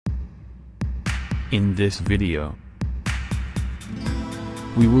In this video,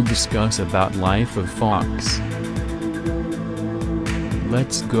 we will discuss about life of fox.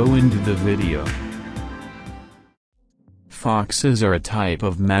 Let's go into the video. Foxes are a type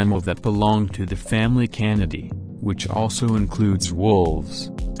of mammal that belong to the family Canidae, which also includes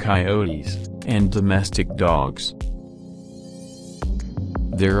wolves, coyotes, and domestic dogs.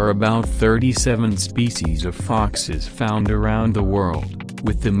 There are about 37 species of foxes found around the world,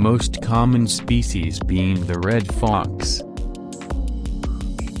 with the most common species being the red fox.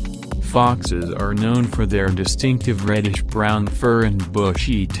 Foxes are known for their distinctive reddish-brown fur and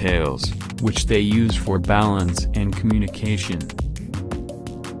bushy tails, which they use for balance and communication.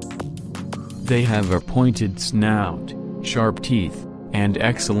 They have a pointed snout, sharp teeth, and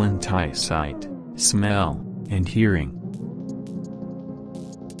excellent eyesight, smell, and hearing.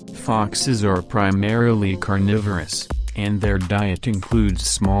 Foxes are primarily carnivorous, and their diet includes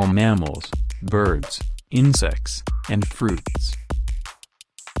small mammals, birds, insects, and fruits.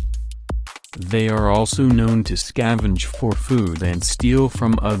 They are also known to scavenge for food and steal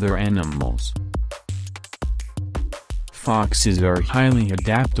from other animals. Foxes are highly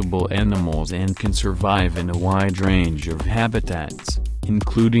adaptable animals and can survive in a wide range of habitats,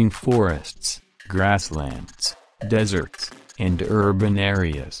 including forests, grasslands, deserts, and urban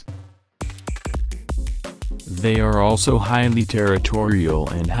areas. They are also highly territorial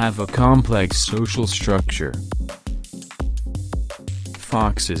and have a complex social structure.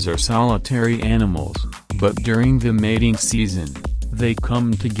 Foxes are solitary animals, but during the mating season, they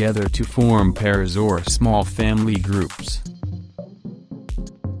come together to form pairs or small family groups.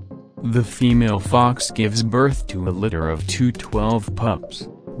 The female fox gives birth to a litter of 12 pups,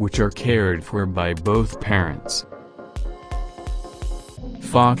 which are cared for by both parents.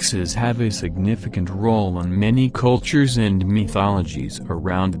 Foxes have a significant role in many cultures and mythologies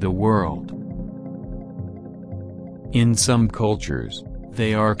around the world. In some cultures,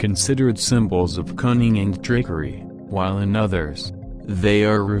 they are considered symbols of cunning and trickery, while in others, they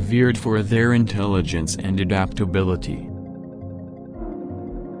are revered for their intelligence and adaptability.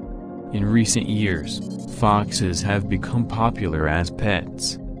 In recent years, foxes have become popular as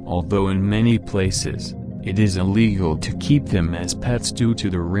pets, although in many places, it is illegal to keep them as pets due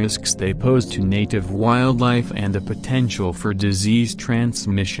to the risks they pose to native wildlife and the potential for disease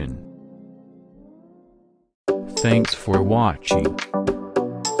transmission. Thanks for watching.